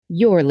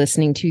You're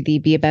listening to the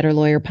Be a Better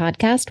Lawyer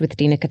podcast with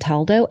Dina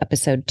Cataldo,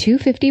 episode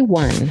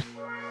 251.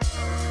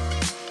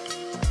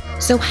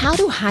 So how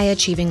do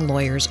high-achieving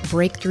lawyers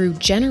break through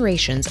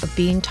generations of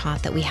being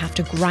taught that we have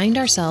to grind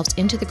ourselves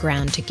into the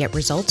ground to get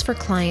results for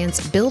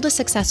clients, build a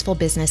successful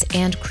business,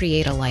 and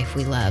create a life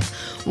we love?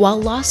 While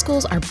law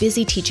schools are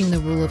busy teaching the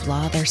rule of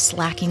law, they're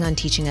slacking on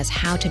teaching us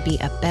how to be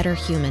a better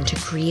human to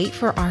create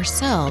for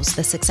ourselves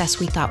the success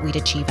we thought we'd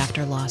achieve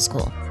after law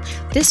school.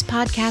 This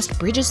podcast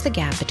bridges the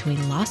gap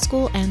between law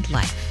school and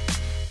life.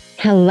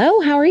 Hello,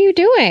 how are you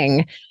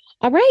doing?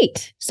 All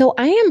right. So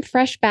I am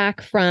fresh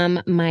back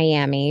from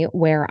Miami,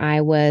 where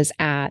I was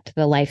at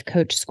the Life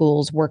Coach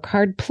School's Work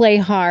Hard, Play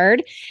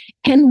Hard.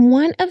 And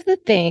one of the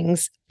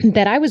things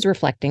that I was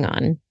reflecting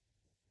on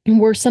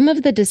were some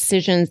of the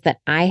decisions that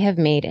I have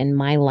made in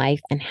my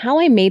life and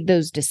how I made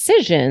those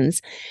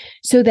decisions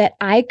so that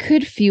I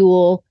could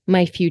fuel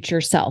my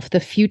future self, the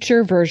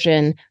future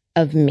version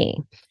of me.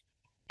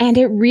 And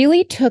it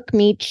really took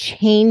me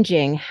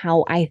changing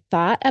how I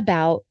thought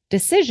about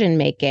decision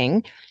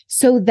making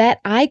so that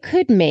I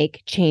could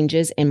make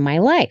changes in my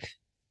life.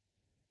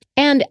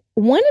 And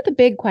one of the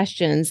big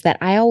questions that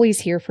I always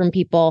hear from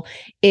people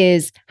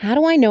is, how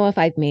do I know if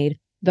I've made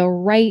the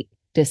right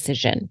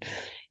decision?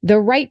 The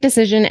right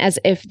decision, as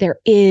if there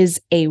is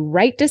a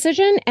right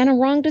decision and a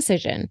wrong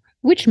decision,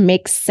 which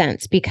makes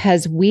sense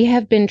because we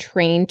have been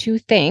trained to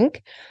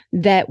think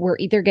that we're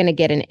either going to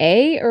get an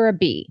A or a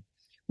B.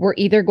 We're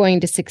either going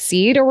to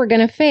succeed or we're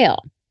going to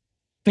fail.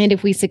 And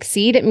if we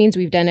succeed, it means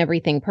we've done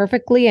everything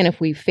perfectly. And if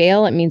we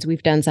fail, it means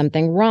we've done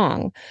something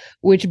wrong,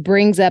 which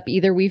brings up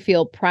either we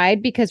feel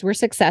pride because we're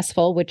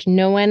successful, which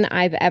no one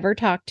I've ever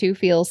talked to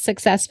feels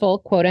successful,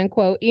 quote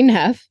unquote,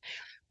 enough,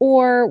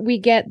 or we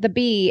get the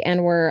B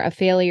and we're a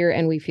failure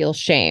and we feel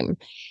shame.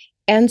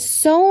 And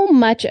so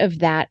much of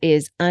that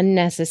is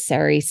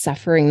unnecessary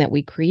suffering that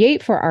we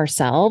create for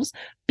ourselves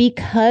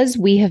because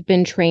we have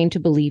been trained to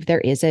believe there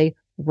is a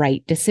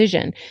right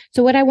decision.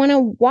 So what I want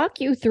to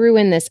walk you through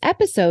in this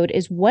episode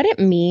is what it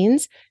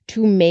means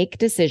to make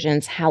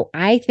decisions, how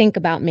I think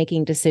about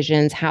making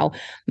decisions, how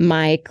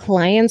my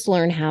clients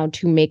learn how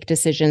to make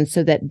decisions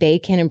so that they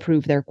can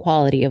improve their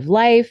quality of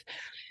life,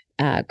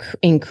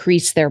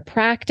 increase their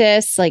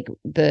practice, like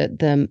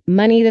the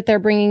money that they're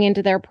bringing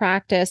into their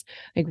practice,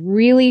 like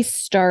really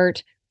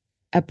start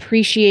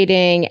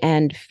appreciating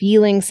and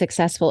feeling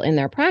successful in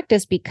their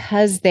practice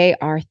because they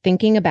are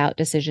thinking about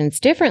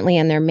decisions differently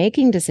and they're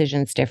making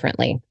decisions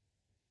differently.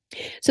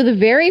 So the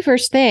very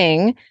first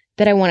thing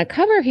that I want to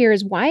cover here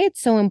is why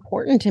it's so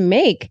important to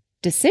make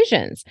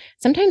decisions.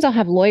 Sometimes I'll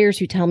have lawyers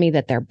who tell me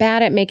that they're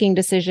bad at making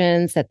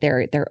decisions, that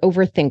they're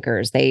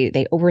overthinkers.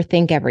 They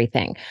overthink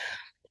everything.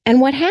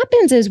 And what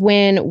happens is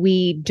when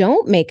we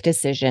don't make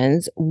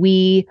decisions,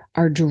 we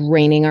are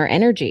draining our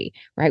energy,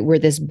 right? We're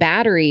this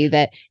battery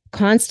that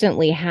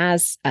constantly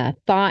has a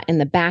thought in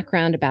the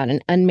background about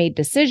an unmade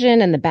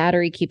decision, and the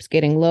battery keeps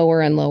getting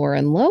lower and lower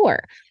and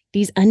lower.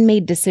 These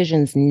unmade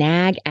decisions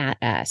nag at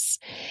us.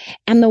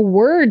 And the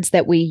words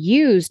that we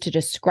use to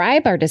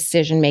describe our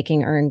decision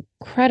making are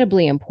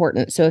incredibly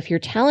important. So if you're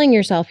telling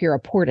yourself you're a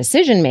poor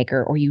decision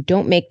maker or you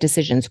don't make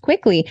decisions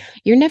quickly,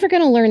 you're never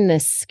going to learn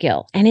this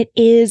skill. And it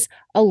is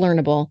a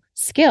learnable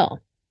skill.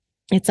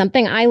 It's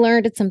something I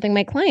learned. It's something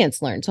my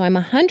clients learned. So I'm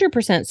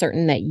 100%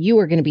 certain that you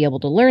are going to be able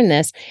to learn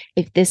this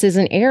if this is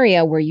an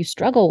area where you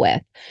struggle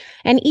with.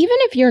 And even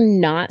if you're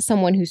not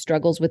someone who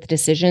struggles with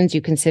decisions, you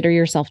consider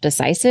yourself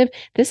decisive,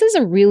 this is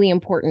a really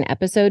important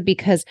episode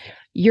because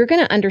you're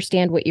going to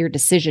understand what your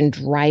decision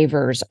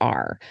drivers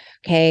are,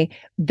 okay?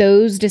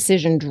 Those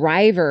decision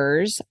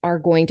drivers are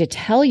going to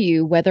tell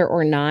you whether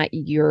or not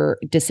your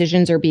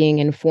decisions are being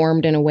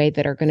informed in a way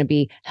that are going to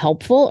be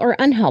helpful or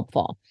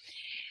unhelpful.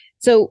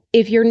 So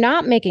if you're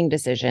not making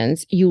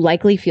decisions, you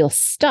likely feel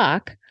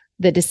stuck.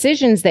 The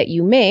decisions that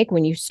you make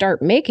when you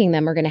start making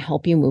them are going to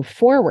help you move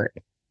forward.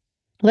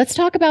 Let's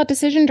talk about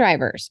decision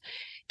drivers.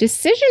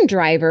 Decision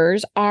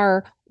drivers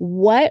are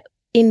what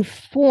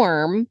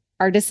inform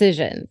our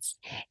decisions,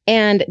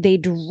 and they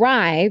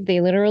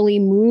literally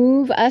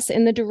move us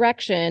in the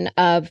direction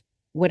of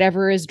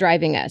whatever is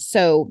driving us.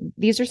 So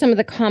these are some of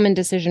the common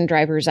decision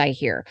drivers I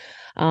hear.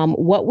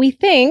 What we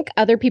think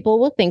other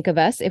people will think of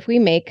us if we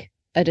make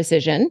a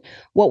decision,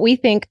 what we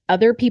think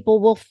other people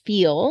will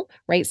feel,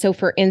 right? So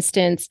for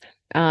instance,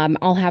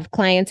 I'll have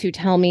clients who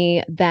tell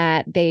me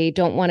that they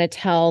don't want to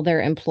tell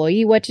their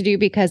employee what to do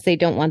because they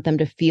don't want them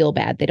to feel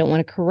bad. They don't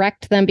want to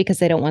correct them because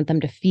they don't want them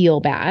to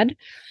feel bad.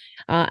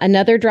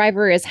 Another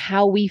driver is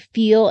how we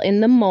feel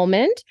in the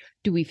moment.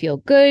 Do we feel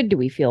good? Do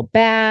we feel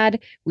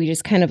bad? We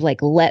just kind of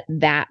like let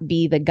that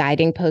be the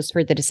guiding post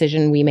for the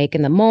decision we make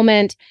in the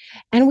moment.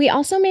 And we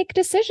also make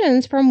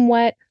decisions from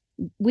what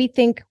we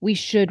think we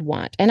should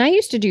want. And I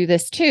used to do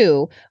this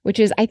too, which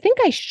is I think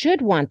I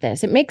should want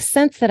this. It makes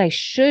sense that I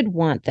should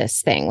want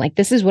this thing. Like,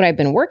 this is what I've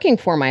been working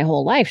for my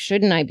whole life.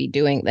 Shouldn't I be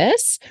doing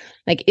this?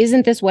 Like,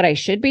 isn't this what I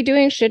should be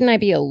doing? Shouldn't I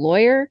be a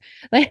lawyer?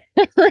 Like,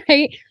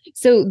 right?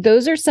 So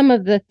those are some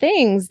of the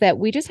things that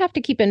we just have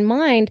to keep in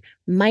mind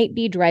might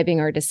be driving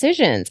our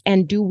decisions.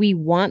 And do we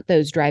want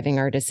those driving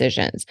our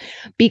decisions?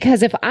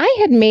 Because if I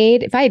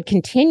had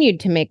continued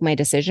to make my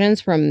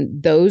decisions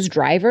from those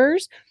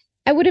drivers,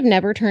 I would have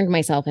never turned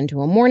myself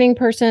into a morning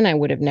person. I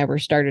would have never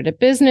started a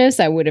business.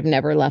 I would have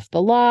never left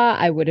the law.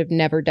 I would have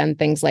never done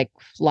things like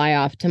fly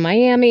off to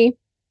Miami.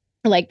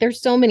 Like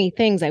there's so many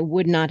things I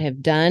would not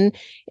have done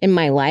in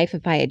my life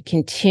if I had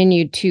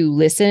continued to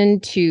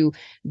listen to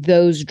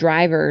those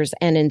drivers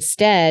and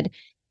instead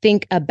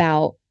think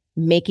about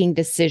making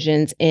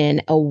decisions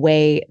in a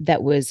way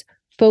that was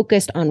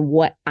focused on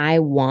what I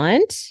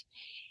want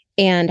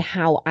and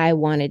how I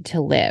wanted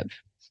to live.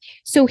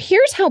 So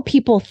here's how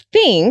people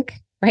think,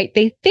 right?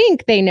 They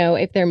think they know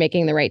if they're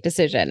making the right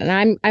decision.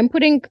 And I'm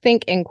putting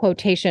think in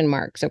quotation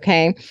marks,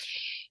 okay?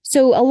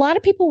 So a lot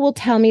of people will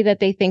tell me that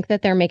they think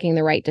that they're making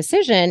the right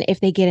decision if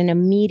they get an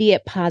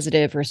immediate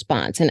positive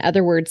response. In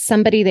other words,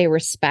 somebody they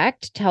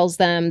respect tells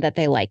them that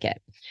they like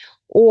it.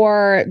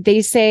 Or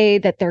they say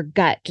that their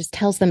gut just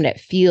tells them that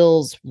it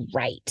feels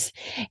right.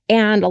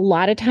 And a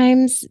lot of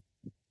times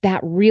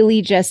that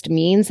really just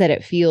means that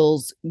it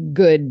feels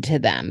good to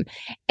them.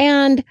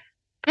 And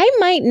I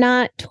might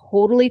not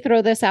totally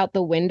throw this out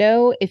the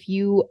window if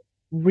you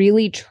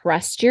really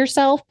trust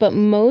yourself, but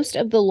most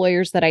of the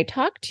lawyers that I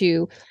talk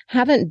to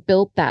haven't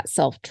built that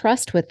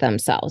self-trust with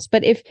themselves.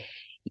 But if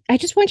I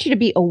just want you to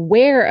be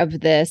aware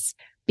of this,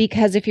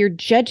 because if you're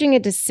judging a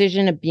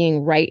decision of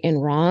being right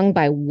and wrong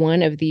by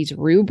one of these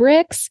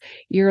rubrics,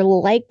 you're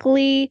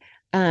likely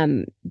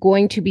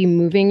going to be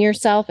moving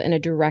yourself in a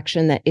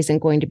direction that isn't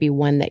going to be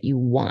one that you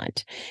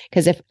want.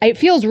 Because if it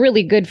feels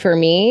really good for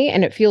me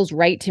and it feels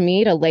right to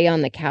me to lay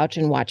on the couch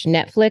and watch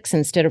Netflix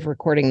instead of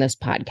recording this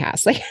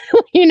podcast, like,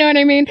 you know what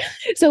I mean?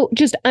 So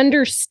just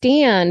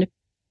understand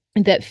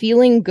that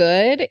feeling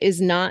good is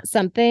not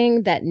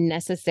something that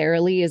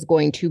necessarily is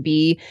going to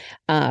be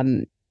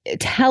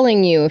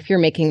telling you if you're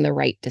making the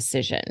right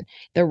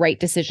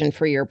decision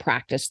for your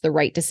practice, the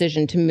right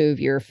decision to move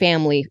your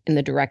family in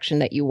the direction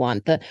that you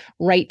want, the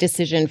right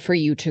decision for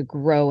you to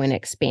grow and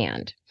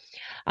expand.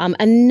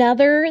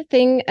 Another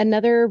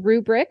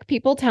rubric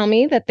people tell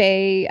me that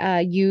they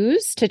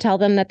use to tell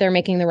them that they're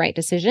making the right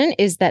decision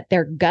is that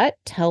their gut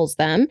tells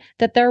them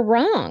that they're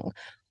wrong.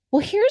 Well,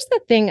 here's the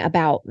thing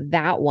about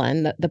that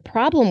one. The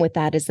problem with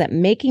that is that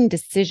making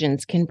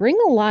decisions can bring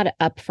a lot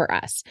up for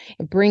us.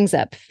 It brings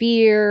up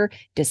fear,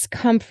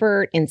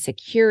 discomfort,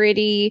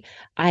 insecurity,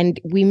 and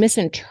we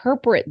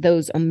misinterpret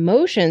those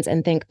emotions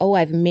and think, oh,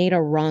 I've made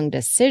a wrong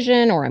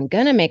decision or I'm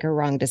going to make a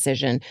wrong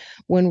decision,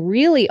 when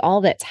really all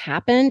that's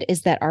happened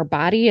is that our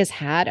body has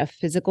had a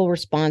physical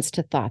response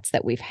to thoughts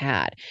that we've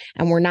had,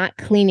 and we're not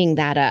cleaning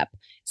that up.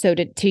 So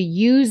to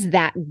use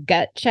that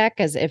gut check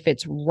as if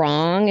it's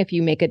wrong, if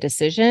you make a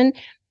decision,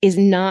 is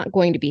not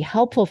going to be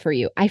helpful for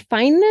you. I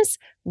find this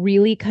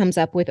really comes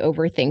up with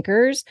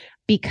overthinkers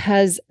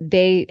because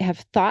they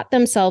have thought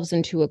themselves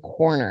into a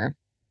corner.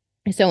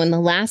 So in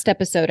the last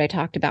episode, I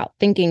talked about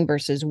thinking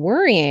versus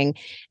worrying,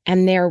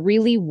 and they're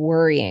really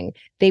worrying.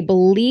 They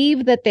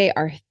believe that they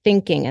are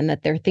thinking and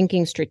that they're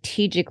thinking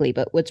strategically,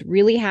 but what's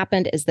really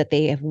happened is that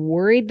they have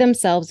worried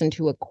themselves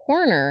into a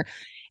corner.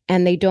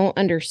 And they don't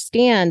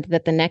understand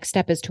that the next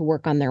step is to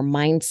work on their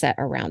mindset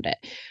around it.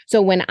 So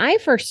when I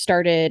first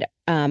started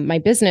my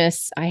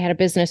business, I had a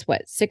business,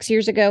 8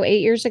 years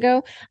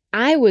ago,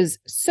 I was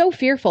so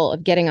fearful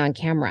of getting on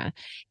camera.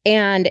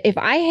 And if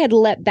I had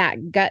let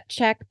that gut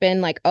check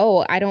been like,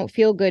 oh, I don't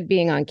feel good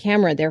being on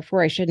camera,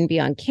 therefore I shouldn't be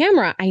on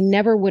camera, I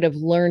never would have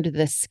learned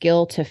the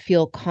skill to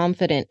feel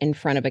confident in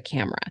front of a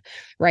camera,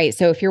 right?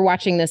 So if you're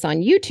watching this on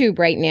YouTube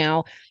right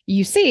now,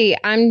 you see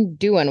I'm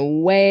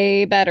doing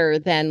way better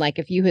than like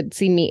if you had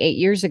seen me 8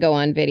 years ago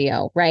on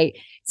video, right?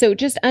 So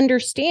just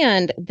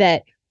understand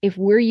that if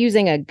we're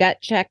using a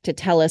gut check to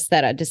tell us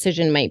that a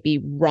decision might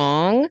be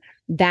wrong,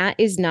 that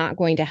is not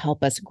going to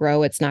help us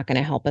grow. It's not going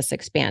to help us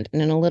expand.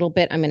 And in a little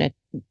bit, I'm going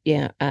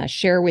to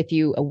share with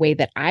you a way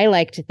that I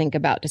like to think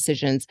about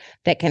decisions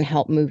that can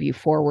help move you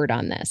forward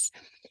on this.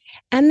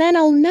 And then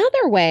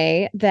another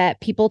way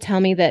that people tell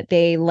me that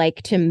they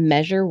like to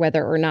measure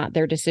whether or not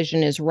their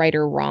decision is right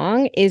or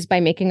wrong is by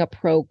making a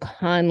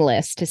pro-con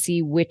list to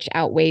see which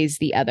outweighs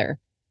the other.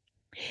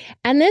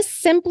 And this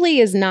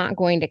simply is not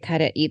going to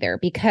cut it either,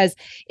 because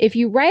if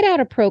you write out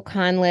a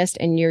pro-con list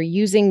and you're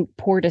using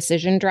poor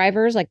decision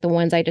drivers like the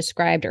ones I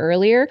described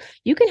earlier,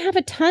 you can have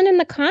a ton in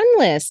the con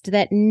list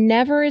that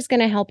never is going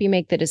to help you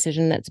make the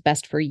decision that's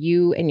best for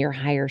you and your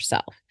higher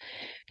self.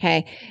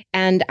 Okay.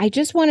 And I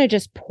just want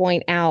to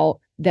point out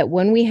that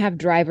when we have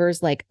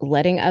drivers like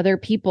letting other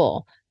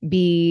people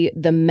be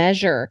the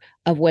measure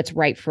of what's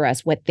right for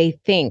us, what they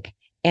think,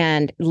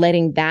 and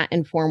letting that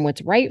inform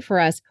what's right for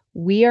us,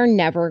 we are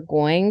never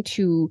going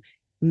to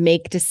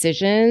make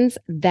decisions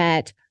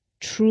that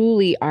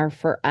truly are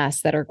for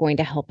us, that are going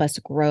to help us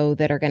grow,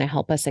 that are going to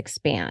help us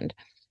expand.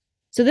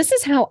 So this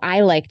is how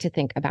I like to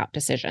think about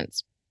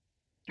decisions.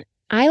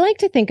 I like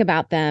to think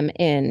about them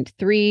in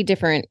 3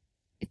 different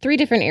three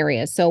different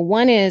areas. So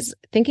one is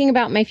thinking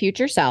about my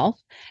future self.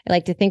 I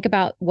like to think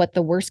about what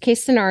the worst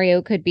case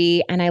scenario could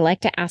be. And I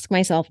like to ask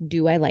myself,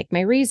 do I like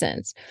my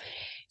reasons?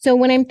 So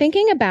when I'm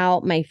thinking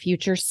about my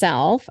future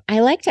self,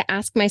 I like to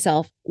ask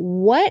myself,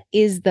 what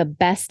is the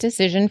best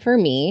decision for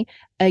me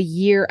a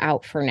year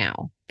out from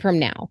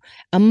now,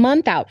 a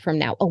month out from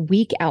now, a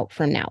week out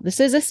from now? This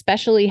is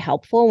especially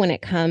helpful when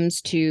it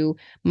comes to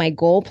my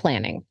goal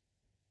planning.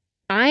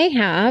 I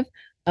have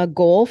a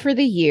goal for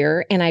the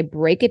year and I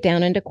break it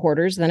down into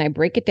quarters, then I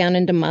break it down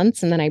into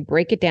months, and then I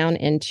break it down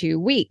into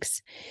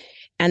weeks.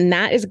 And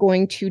that is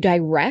going to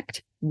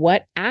direct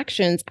what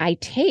actions I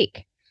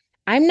take.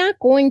 I'm not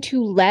going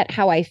to let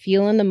how I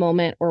feel in the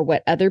moment or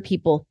what other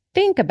people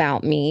think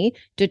about me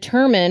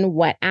determine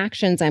what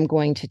actions I'm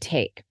going to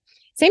take.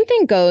 Same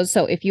thing goes.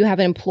 So if you have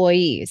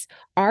employees,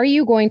 are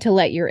you going to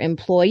let your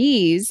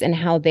employees and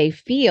how they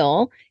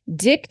feel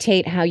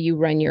dictate how you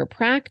run your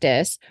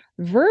practice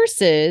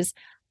versus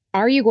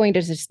are you going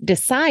to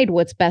decide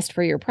what's best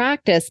for your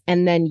practice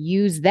and then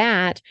use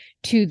that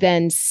to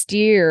then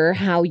steer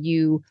how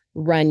you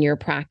run your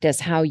practice,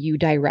 how you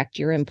direct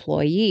your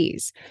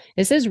employees?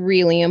 This is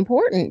really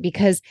important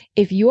because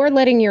if you're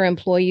letting your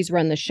employees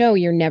run the show,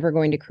 you're never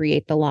going to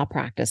create the law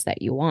practice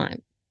that you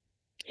want.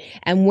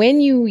 And when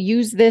you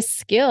use this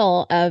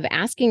skill of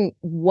asking,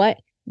 what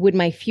would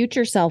my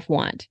future self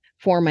want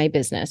for my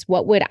business?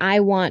 What would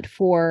I want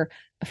from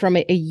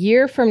a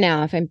year from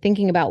now? If I'm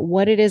thinking about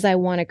what it is I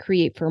want to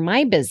create for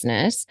my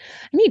business,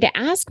 I need to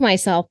ask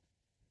myself,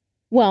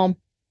 well,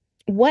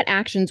 what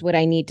actions would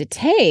I need to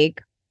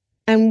take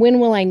and when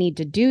will I need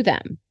to do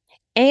them?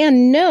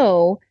 And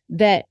know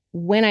that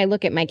when I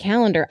look at my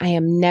calendar, I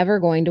am never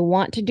going to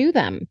want to do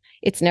them.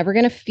 It's never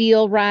going to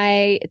feel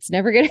right. It's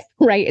never going to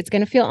right. It's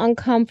going to feel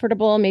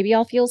uncomfortable. Maybe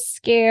I'll feel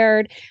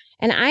scared.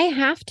 And I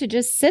have to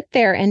just sit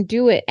there and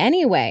do it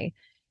anyway.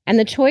 And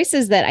the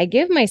choices that I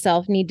give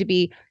myself need to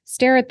be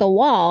stare at the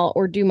wall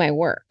or do my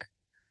work.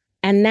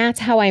 And that's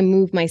how I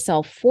move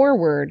myself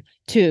forward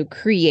to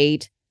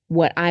create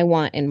what I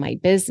want in my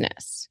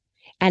business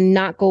and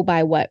not go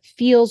by what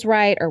feels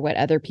right or what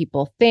other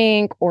people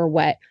think or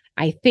what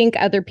I think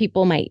other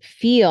people might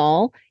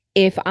feel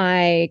if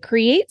I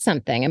create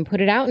something and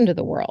put it out into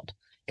the world.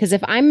 Because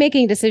if I'm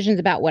making decisions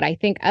about what I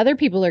think other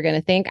people are going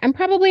to think, I'm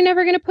probably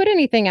never going to put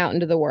anything out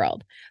into the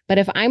world. But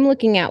if I'm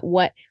looking at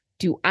what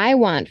do I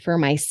want for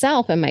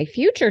myself and my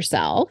future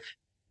self,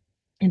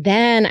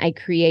 then I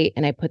create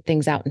and I put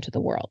things out into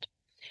the world.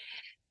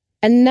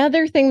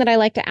 Another thing that I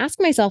like to ask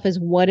myself is,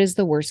 what is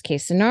the worst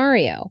case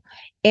scenario?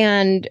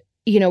 And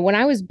when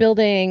I was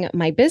building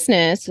my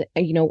business,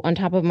 on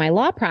top of my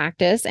law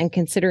practice and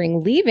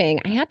considering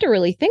leaving, I had to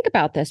really think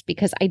about this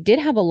because I did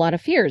have a lot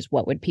of fears.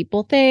 What would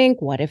people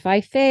think? What if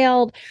I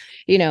failed?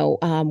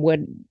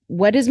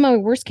 What is my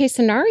worst case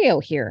scenario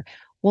here?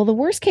 Well, the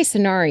worst case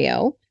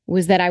scenario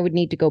was that I would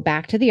need to go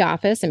back to the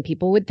office and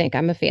people would think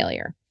I'm a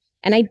failure.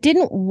 And I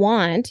didn't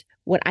want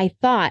what I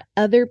thought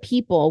other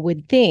people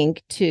would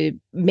think to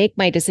make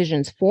my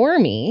decisions for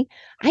me.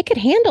 I could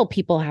handle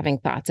people having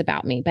thoughts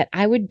about me, but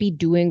I would be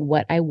doing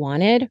what I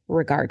wanted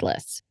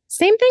regardless.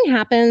 Same thing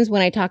happens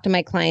when I talk to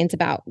my clients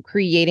about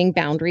creating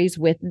boundaries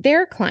with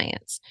their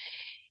clients.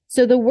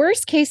 So the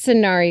worst case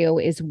scenario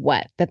is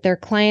what? That their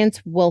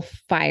clients will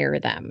fire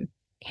them.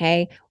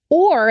 Okay.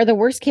 Or the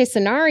worst case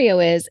scenario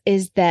is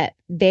that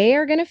they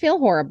are going to feel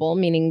horrible,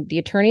 meaning the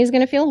attorney is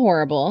going to feel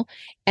horrible,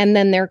 and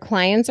then their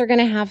clients are going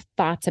to have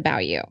thoughts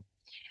about you.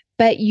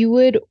 But you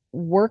would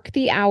work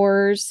the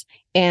hours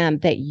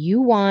and that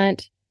you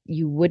want.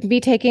 You wouldn't be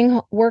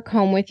taking work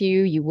home with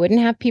you. You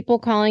wouldn't have people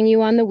calling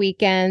you on the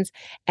weekends,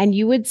 and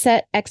you would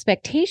set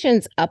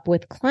expectations up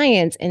with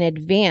clients in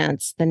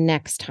advance the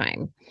next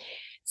time.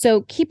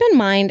 So keep in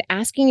mind,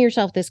 asking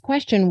yourself this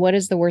question, what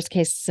is the worst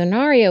case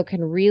scenario,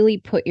 can really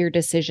put your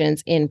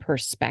decisions in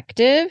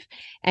perspective,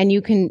 and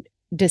you can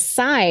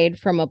decide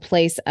from a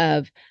place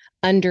of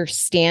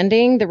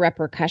understanding the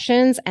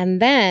repercussions,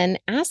 and then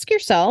ask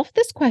yourself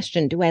this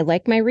question, do I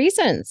like my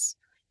reasons?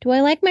 Do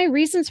I like my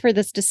reasons for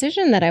this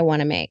decision that I want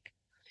to make?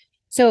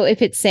 So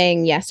if it's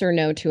saying yes or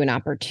no to an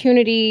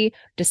opportunity,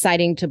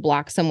 deciding to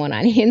block someone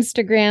on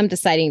Instagram,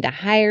 deciding to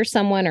hire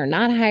someone or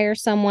not hire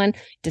someone,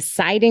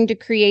 deciding to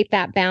create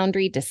that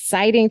boundary,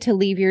 deciding to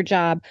leave your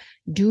job,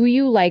 do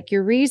you like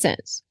your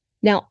reasons?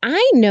 Now,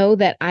 I know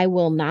that I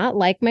will not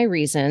like my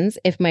reasons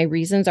if my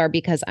reasons are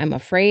because I'm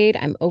afraid,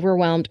 I'm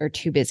overwhelmed, or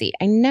too busy.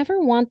 I never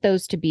want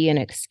those to be an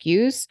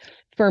excuse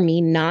for me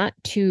not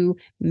to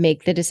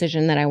make the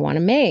decision that I want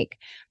to make,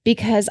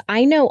 because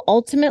I know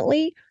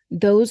ultimately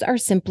those are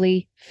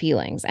simply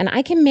feelings, and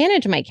I can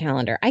manage my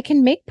calendar. I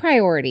can make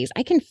priorities.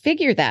 I can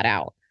figure that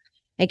out.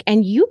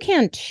 And you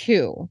can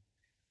too,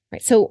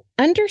 right? So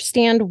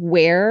understand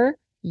where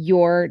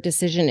your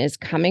decision is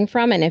coming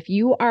from. And if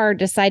you are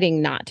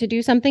deciding not to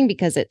do something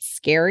because it's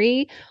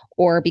scary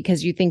or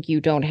because you think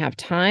you don't have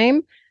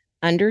time,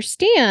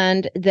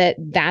 understand that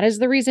that is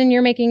the reason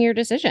you're making your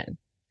decision,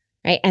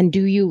 right? And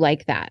do you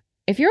like that?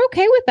 If you're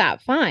okay with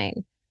that,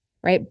 fine,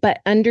 right?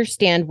 But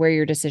understand where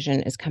your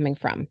decision is coming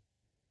from.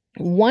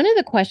 One of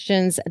the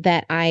questions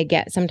that I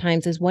get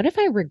sometimes is, what if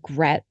I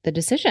regret the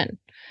decision?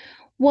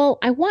 Well,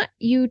 I want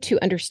you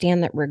to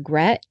understand that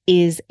regret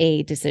is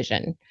a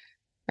decision,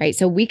 right?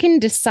 So we can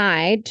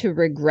decide to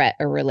regret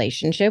a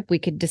relationship. We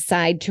could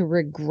decide to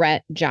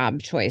regret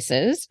job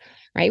choices,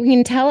 right?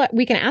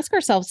 We can ask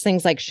ourselves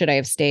things like, should I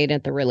have stayed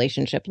at the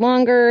relationship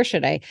longer?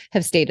 Should I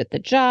have stayed at the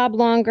job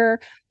longer?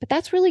 But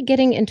that's really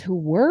getting into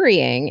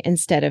worrying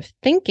instead of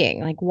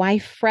thinking. Like, why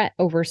fret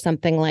over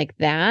something like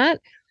that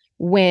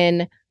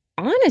when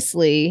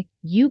honestly,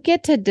 you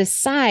get to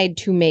decide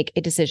to make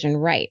a decision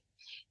right?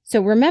 So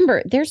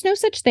remember, there's no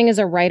such thing as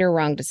a right or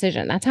wrong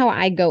decision. That's how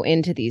I go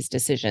into these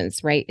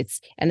decisions, right?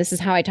 And this is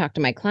how I talk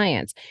to my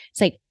clients.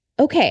 It's like,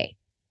 okay,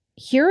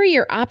 here are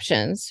your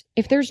options.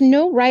 If there's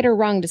no right or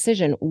wrong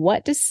decision,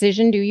 what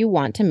decision do you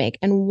want to make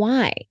and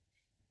why?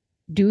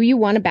 Do you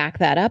want to back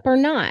that up or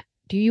not?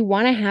 Do you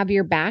want to have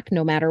your back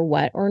no matter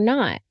what or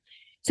not?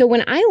 So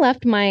when I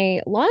left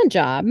my law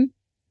job,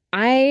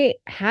 I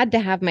had to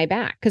have my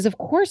back because, of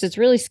course, it's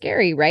really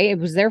scary, right? It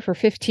was there for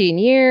 15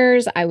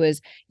 years. I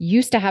was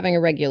used to having a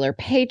regular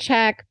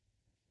paycheck.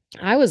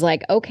 I was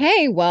like,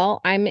 okay, well,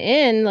 I'm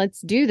in.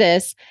 Let's do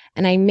this.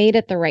 And I made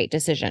it the right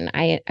decision.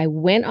 I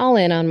went all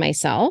in on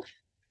myself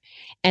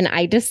and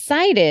I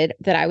decided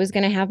that I was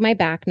going to have my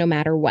back no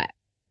matter what.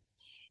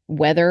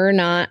 Whether or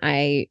not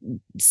I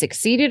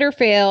succeeded or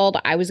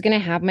failed, I was going to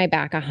have my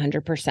back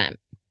 100%.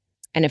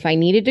 And if I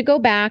needed to go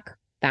back,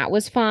 that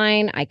was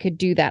fine. I could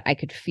do that. I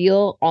could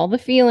feel all the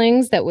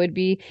feelings that would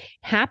be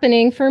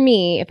happening for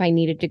me if I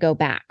needed to go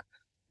back.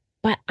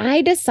 But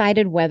I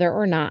decided whether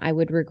or not I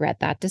would regret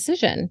that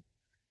decision.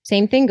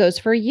 Same thing goes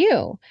for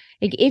you.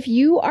 Like, if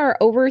you are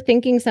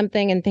overthinking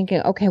something and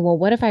thinking, okay, well,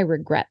 what if I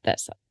regret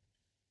this?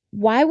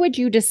 Why would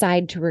you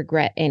decide to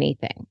regret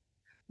anything?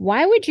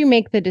 Why would you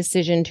make the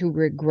decision to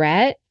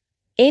regret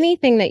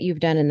anything that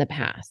you've done in the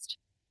past?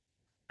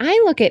 I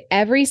look at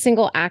every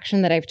single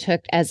action that I've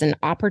took as an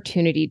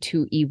opportunity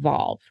to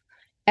evolve.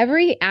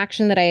 Every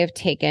action that I have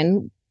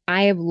taken,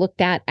 I have looked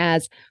at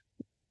as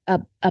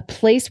a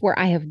place where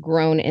I have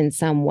grown in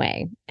some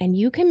way. And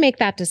you can make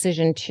that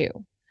decision too.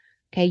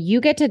 Okay.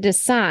 You get to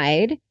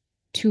decide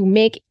to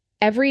make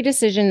every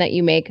decision that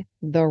you make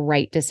the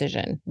right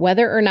decision.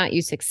 Whether or not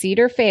you succeed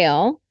or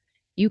fail,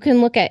 you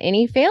can look at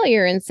any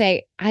failure and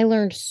say, I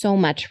learned so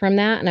much from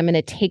that, and I'm going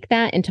to take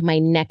that into my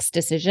next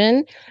decision.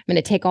 I'm going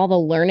to take all the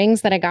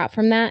learnings that I got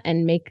from that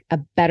and make a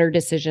better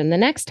decision the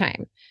next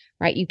time,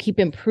 right? You keep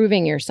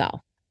improving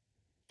yourself.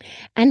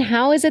 And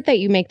how is it that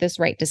you make this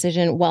right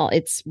decision? Well,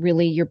 it's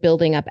really, you're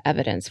building up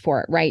evidence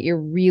for it, right?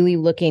 You're really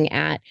looking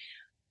at,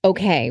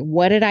 okay,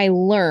 what did I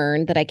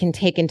learn that I can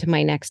take into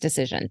my next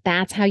decision?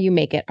 That's how you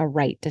make it a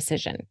right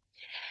decision.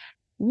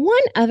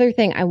 One other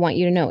thing I want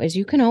you to know is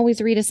you can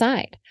always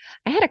redecide.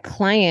 I had a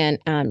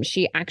client,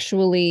 she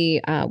actually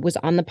was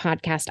on the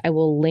podcast. I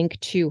will link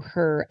to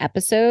her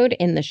episode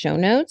in the show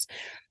notes,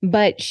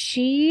 but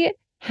she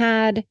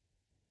had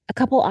a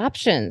couple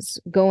options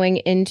going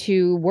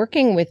into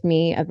working with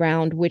me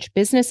around which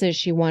businesses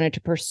she wanted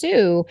to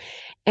pursue.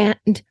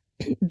 And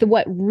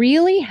what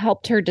really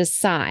helped her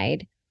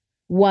decide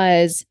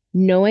was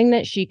knowing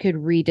that she could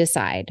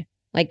redecide.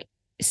 Like,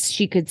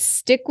 she could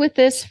stick with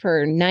this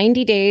for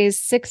 90 days,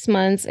 6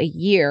 months, a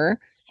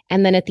year.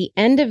 And then at the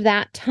end of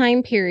that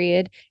time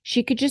period,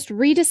 she could just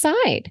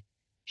redecide.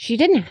 She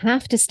didn't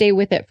have to stay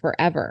with it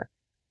forever.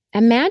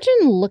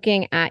 Imagine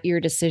looking at your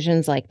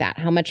decisions like that,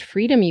 how much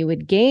freedom you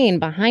would gain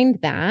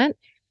behind that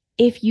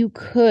if you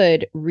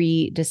could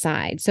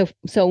redecide.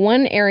 So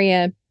one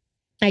area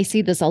I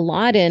see this a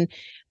lot in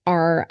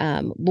are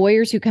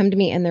lawyers who come to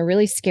me and they're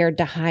really scared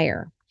to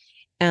hire.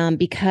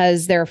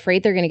 Because they're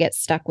afraid they're going to get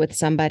stuck with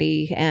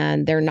somebody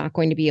and they're not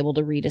going to be able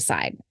to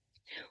redecide.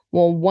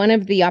 Well, one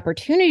of the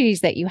opportunities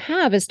that you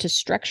have is to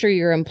structure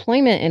your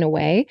employment in a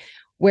way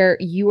where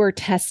you are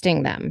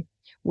testing them,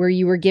 where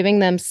you are giving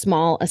them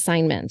small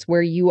assignments,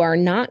 where you are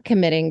not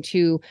committing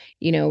to,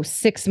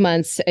 6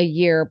 months, a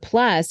year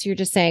plus. You're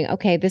just saying,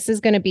 okay, this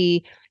is going to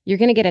be, you're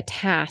going to get a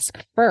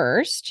task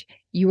first.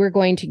 You are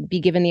going to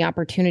be given the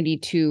opportunity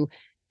to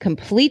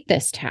complete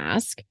this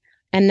task.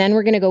 And then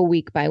we're going to go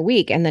week by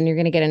week. And then you're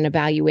going to get an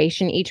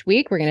evaluation each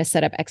week. We're going to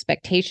set up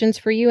expectations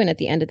for you. And at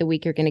the end of the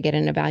week, you're going to get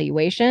an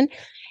evaluation.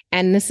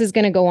 And this is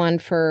going to go on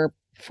for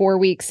 4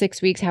 weeks,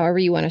 6 weeks, however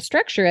you want to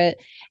structure it.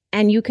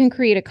 And you can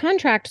create a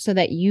contract so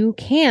that you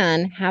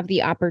can have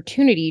the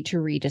opportunity to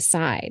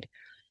redecide.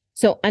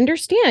 So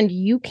understand,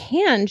 you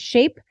can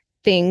shape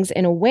things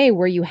in a way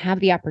where you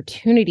have the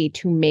opportunity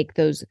to make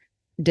those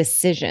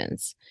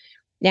decisions.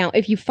 Now,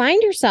 if you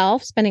find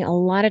yourself spending a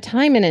lot of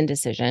time in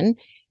indecision,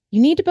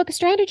 you need to book a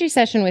strategy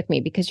session with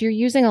me because you're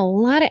using a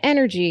lot of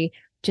energy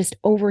just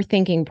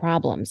overthinking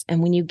problems.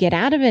 And when you get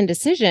out of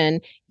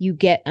indecision, you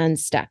get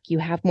unstuck. You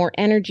have more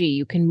energy.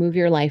 You can move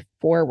your life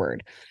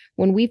forward.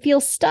 When we feel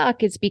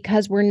stuck, it's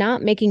because we're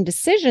not making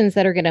decisions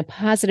that are going to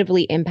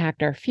positively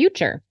impact our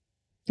future.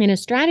 In a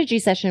strategy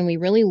session, we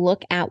really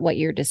look at what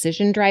your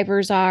decision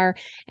drivers are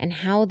and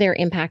how they're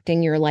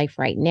impacting your life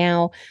right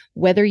now,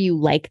 whether you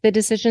like the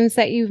decisions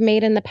that you've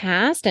made in the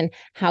past and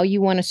how you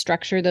want to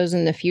structure those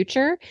in the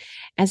future.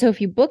 And so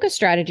if you book a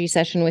strategy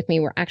session with me,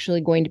 we're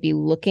actually going to be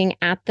looking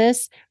at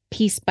this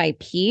piece by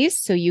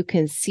piece so you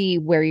can see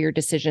where your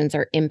decisions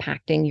are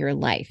impacting your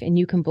life. And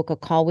you can book a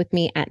call with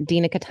me at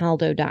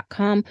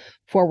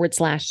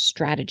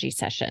dinacataldo.com/strategy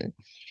session.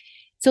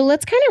 So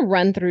let's kind of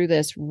run through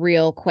this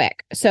real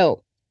quick.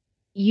 So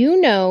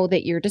you know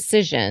that your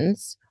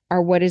decisions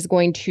are what is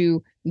going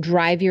to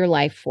drive your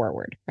life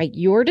forward, right?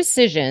 Your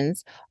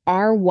decisions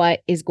are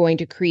what is going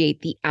to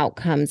create the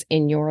outcomes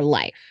in your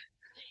life.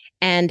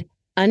 And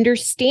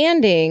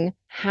understanding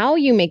how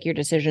you make your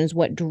decisions,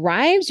 what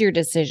drives your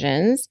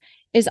decisions,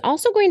 is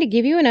also going to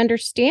give you an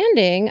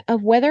understanding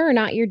of whether or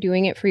not you're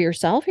doing it for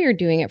yourself or you're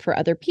doing it for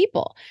other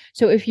people.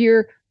 So if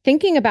you're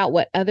thinking about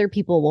what other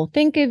people will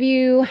think of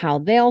you, how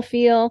they'll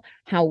feel,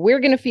 how we're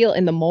going to feel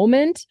in the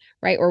moment,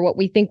 right? Or what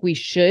we think we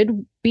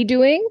should be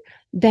doing,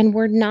 then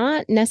we're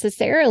not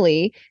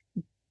necessarily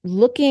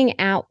looking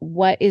at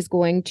what is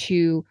going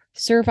to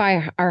serve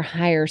our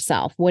higher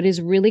self, what is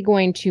really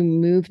going to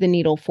move the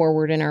needle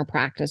forward in our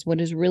practice,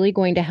 what is really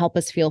going to help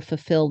us feel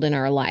fulfilled in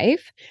our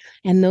life.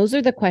 And those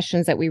are the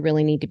questions that we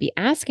really need to be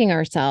asking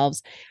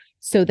ourselves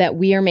so that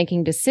we are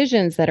making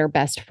decisions that are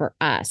best for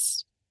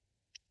us.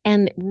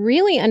 And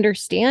really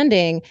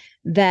understanding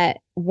that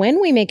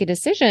when we make a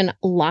decision,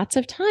 lots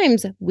of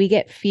times we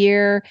get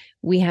fear,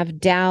 we have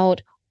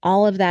doubt,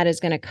 all of that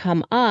is going to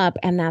come up,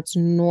 and that's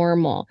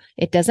normal.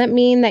 It doesn't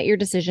mean that your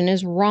decision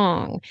is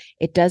wrong.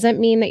 It doesn't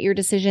mean that your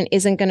decision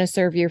isn't going to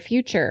serve your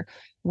future.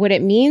 What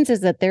it means is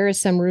that there is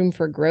some room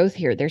for growth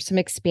here. There's some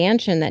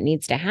expansion that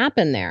needs to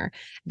happen there.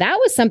 That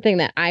was something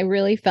that I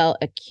really felt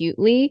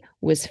acutely,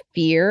 was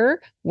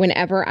fear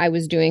whenever I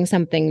was doing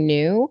something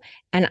new.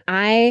 And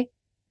I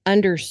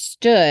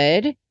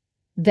understood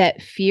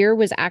that fear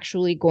was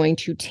actually going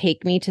to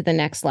take me to the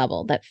next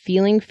level, that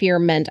feeling fear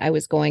meant I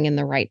was going in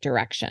the right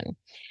direction.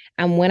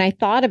 And when I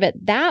thought of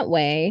it that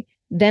way,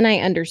 then I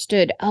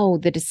understood, oh,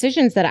 the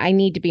decisions that I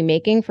need to be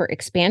making for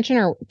expansion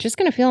are just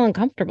going to feel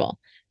uncomfortable.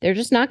 They're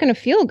just not going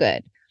to feel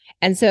good.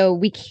 And so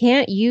we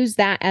can't use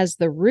that as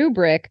the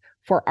rubric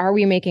for are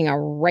we making a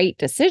right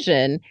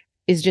decision,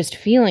 is just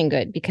feeling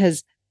good,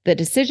 because the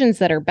decisions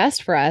that are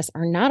best for us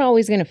are not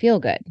always going to feel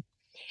good.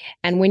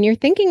 And when you're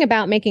thinking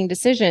about making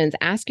decisions,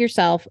 ask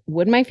yourself,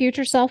 would my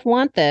future self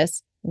want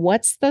this?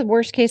 What's the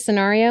worst case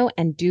scenario?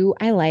 And do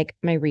I like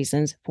my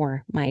reasons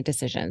for my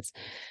decisions?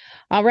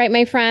 All right,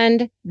 my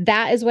friend,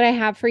 that is what I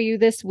have for you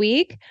this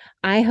week.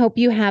 I hope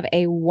you have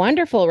a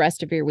wonderful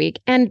rest of your week.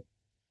 And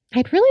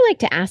I'd really like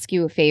to ask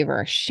you a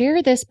favor.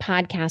 Share this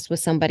podcast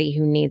with somebody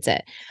who needs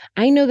it.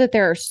 I know that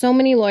there are so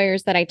many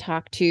lawyers that I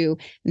talk to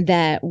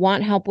that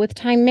want help with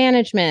time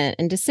management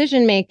and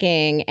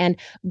decision-making and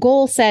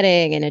goal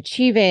setting and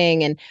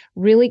achieving and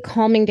really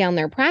calming down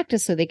their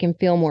practice so they can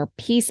feel more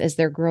peace as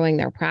they're growing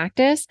their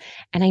practice.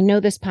 And I know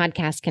this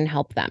podcast can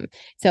help them.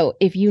 So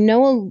if you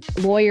know a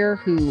lawyer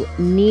who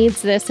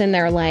needs this in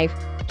their life,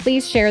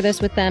 please share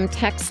this with them,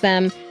 text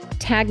them,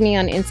 tag me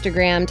on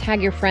Instagram,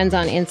 tag your friends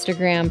on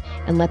Instagram,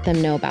 and let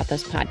them know about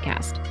this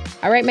podcast.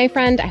 All right, my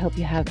friend, I hope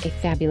you have a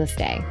fabulous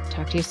day.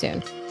 Talk to you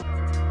soon.